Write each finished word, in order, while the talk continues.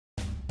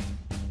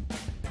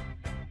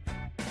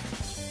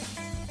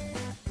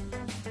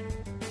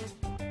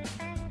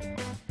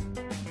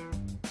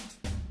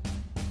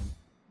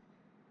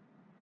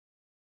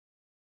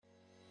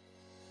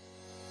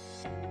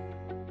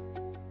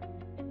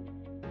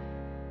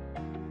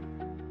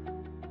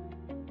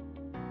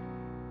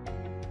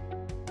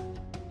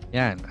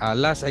Yan.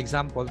 Last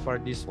example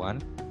for this one.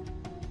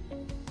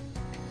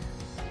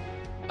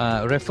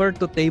 Refer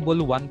to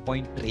table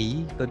 1.3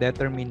 to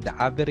determine the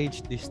average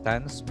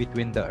distance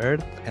between the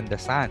Earth and the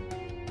Sun.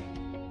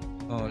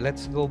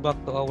 Let's go back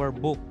to our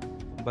book.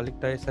 Balik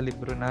tayo sa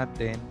libro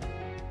natin.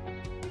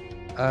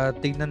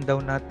 Tignan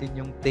daw natin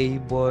yung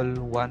table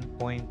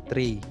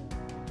 1.3.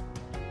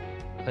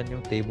 Saan yung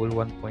table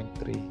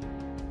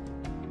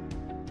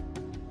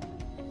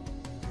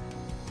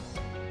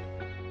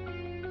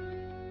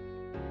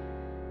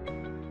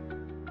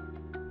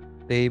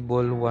 1.3?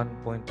 Table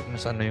 1.3.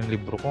 Nasaan na yung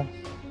libro ko?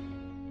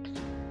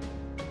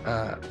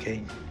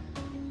 Okay.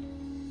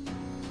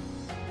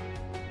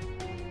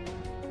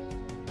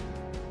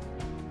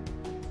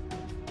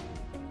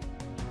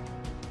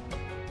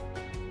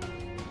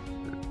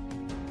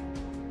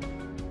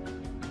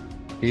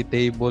 Okay,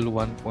 table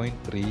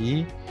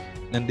 1.3.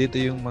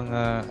 Nandito yung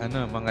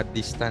mga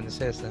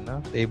distances,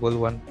 Table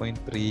 1.3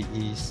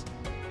 is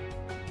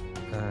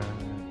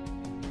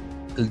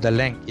the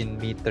length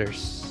in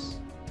meters.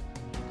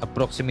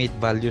 Approximate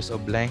values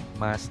of length,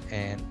 mass,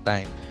 and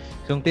time.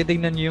 So, kung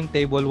titignan niyo yung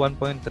table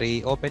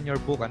 1.3, open your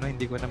book.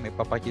 Hindi ko na may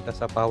papakita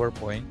sa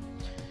PowerPoint.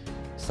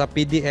 Sa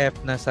PDF,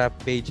 nasa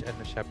page,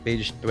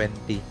 page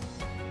 20.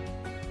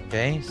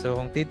 Okay? So,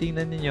 kung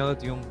titignan niyo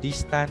yung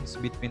distance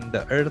between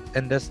the Earth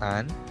and the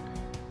Sun,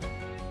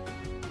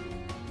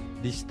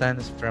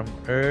 distance from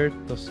Earth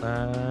to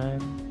Sun,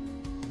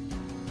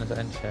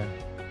 nasaan siya?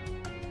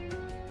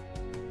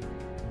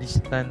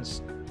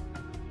 Distance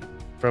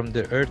from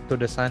the Earth to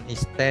the Sun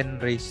is 10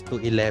 raised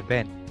to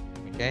 11.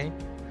 Okay?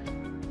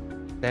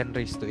 10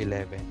 raised to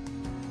 11.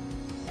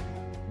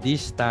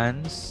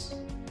 Distance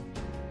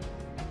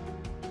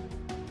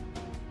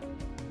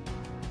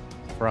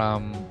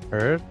from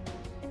Earth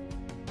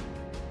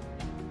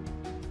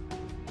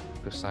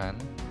to Sun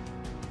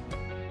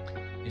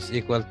is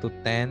equal to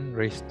 10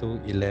 raised to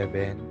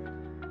 11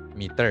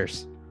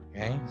 meters.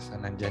 Okay? So,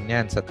 nandyan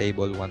yan sa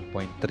table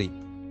 1.3.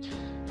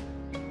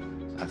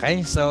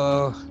 Okay?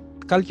 So,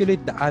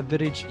 calculate the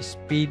average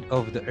speed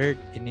of the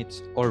Earth in its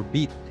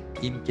orbit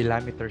in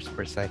kilometers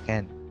per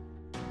second.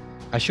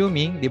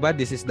 Assuming, di ba,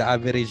 this is the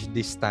average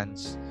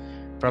distance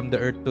from the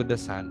Earth to the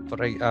Sun. For,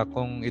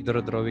 kung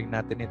i-drawing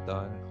natin ito,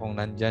 kung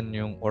nandyan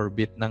yung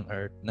orbit ng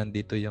Earth,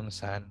 nandito yung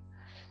Sun.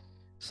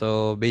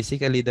 So,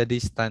 basically, the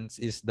distance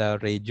is the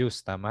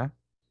radius, tama?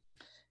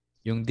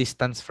 Yung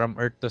distance from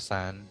Earth to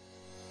Sun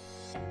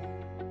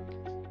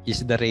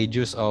is the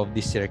radius of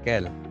this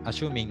circle.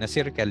 Assuming na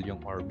circle yung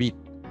orbit.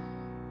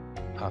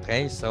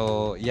 Okay?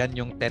 So, yan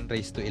yung 10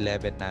 raised to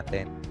 11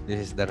 natin.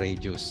 This is the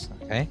radius.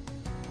 Okay?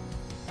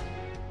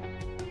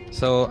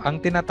 So,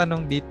 ang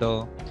tinatanong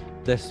dito,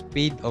 the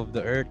speed of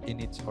the Earth in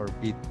its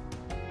orbit.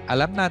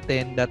 Alam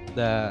natin that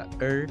the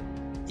Earth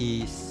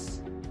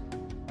is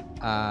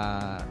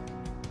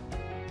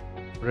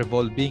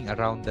revolving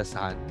around the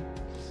Sun.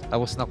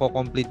 Tapos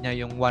nako-complete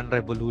niya yung 1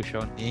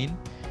 revolution in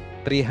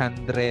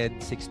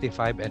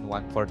 365 and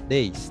 1/4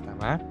 days.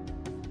 Tama?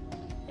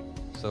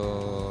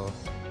 So,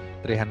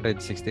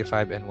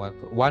 365 and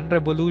 1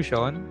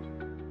 revolution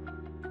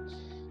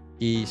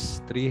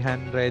is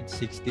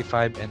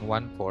 365 and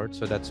 1/4.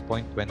 So, that's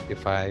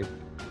 0.25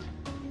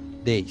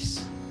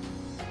 days.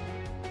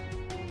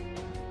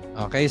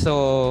 Okay,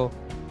 so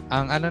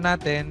ang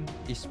natin,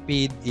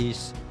 speed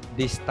is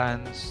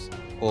distance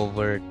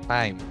over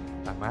time.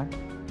 Tama?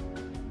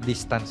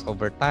 Distance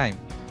over time.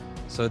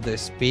 So, the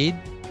speed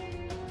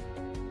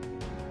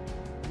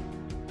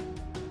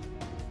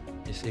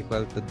is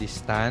equal to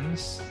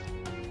distance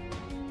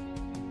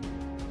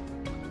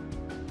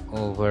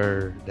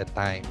over the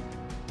time.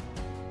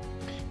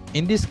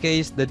 In this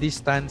case, the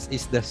distance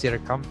is the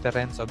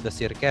circumference of the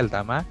circle.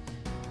 Tama?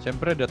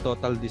 Siyempre, the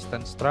total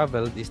distance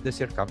traveled is the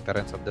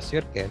circumference of the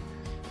circle.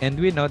 And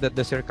we know that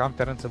the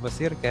circumference of a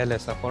circle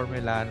has a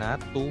formula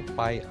na 2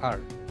 pi r.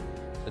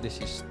 So,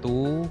 this is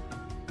 2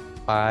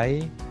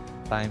 pi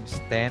times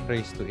 10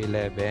 raised to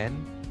 11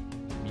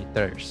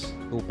 meters.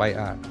 2 pi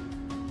r.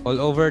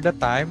 All over the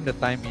time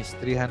is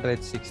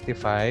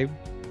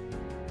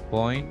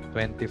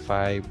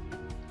 365.25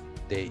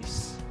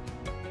 days.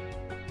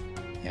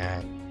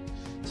 Yan.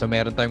 So,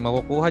 meron tayong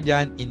makukuha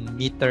dyan in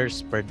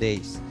meters per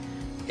days.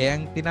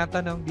 Ang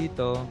tinatanong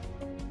dito,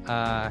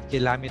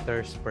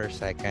 kilometers per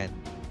second.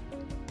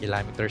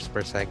 Kilometers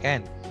per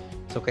second.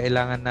 So,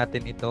 kailangan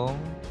natin itong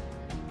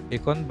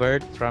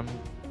i-convert from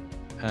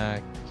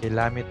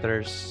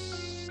kilometers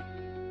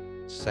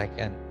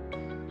second.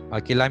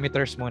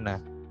 Kilometers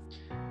muna.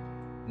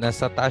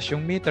 Nasa taas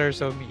yung meter,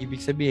 so ibig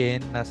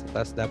sabihin, nasa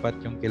taas dapat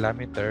yung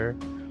kilometer,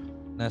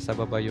 nasa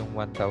baba yung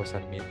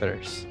 1,000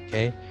 meters.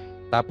 Okay?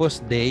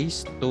 Tapos,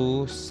 days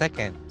to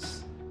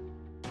seconds.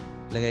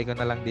 Lagay ko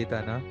na lang dito,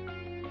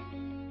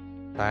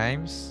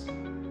 Times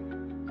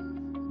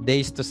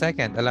days to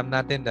second. Alam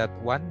natin that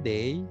 1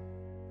 day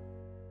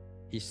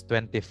is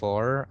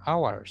 24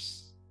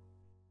 hours.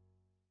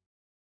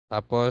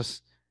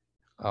 Tapos,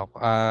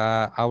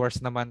 hours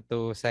naman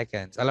to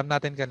seconds. Alam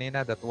natin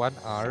kanina that 1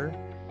 hour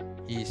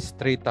is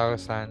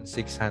 3,600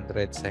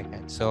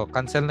 seconds. So,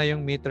 cancel na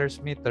yung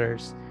meters,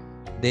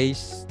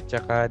 days,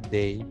 tsaka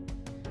day,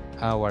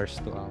 hours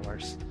to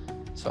hours.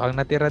 So, ang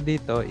natira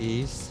dito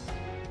is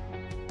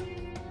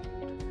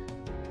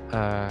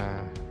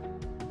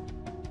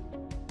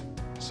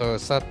so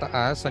sa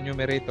taas, sa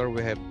numerator,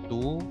 we have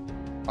 2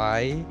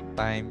 pi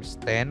times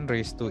 10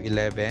 raised to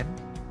 11.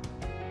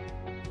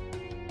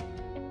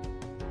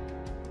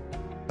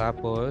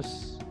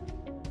 Tapos,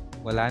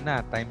 wala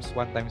na. Times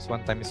 1 times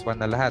 1 times 1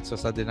 na lahat. So,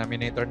 sa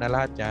denominator na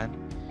lahat yan,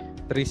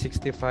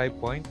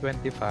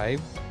 365.25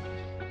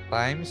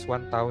 times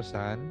 1,000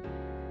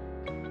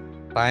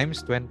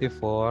 times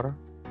 24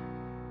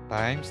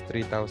 times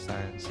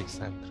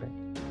 3,600.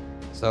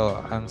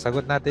 So, ang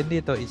sagot natin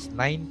dito is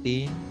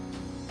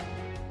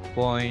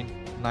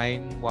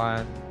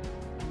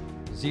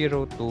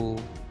 19.9102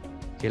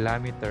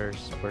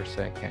 kilometers per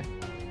second.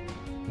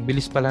 Ang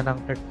bilis pala ng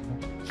Earth. No?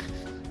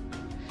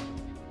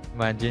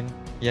 Imagine,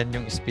 yan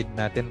yung speed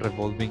natin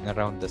revolving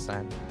around the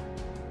sun.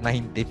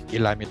 19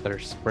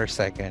 kilometers per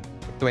second.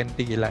 20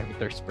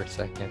 kilometers per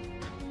second.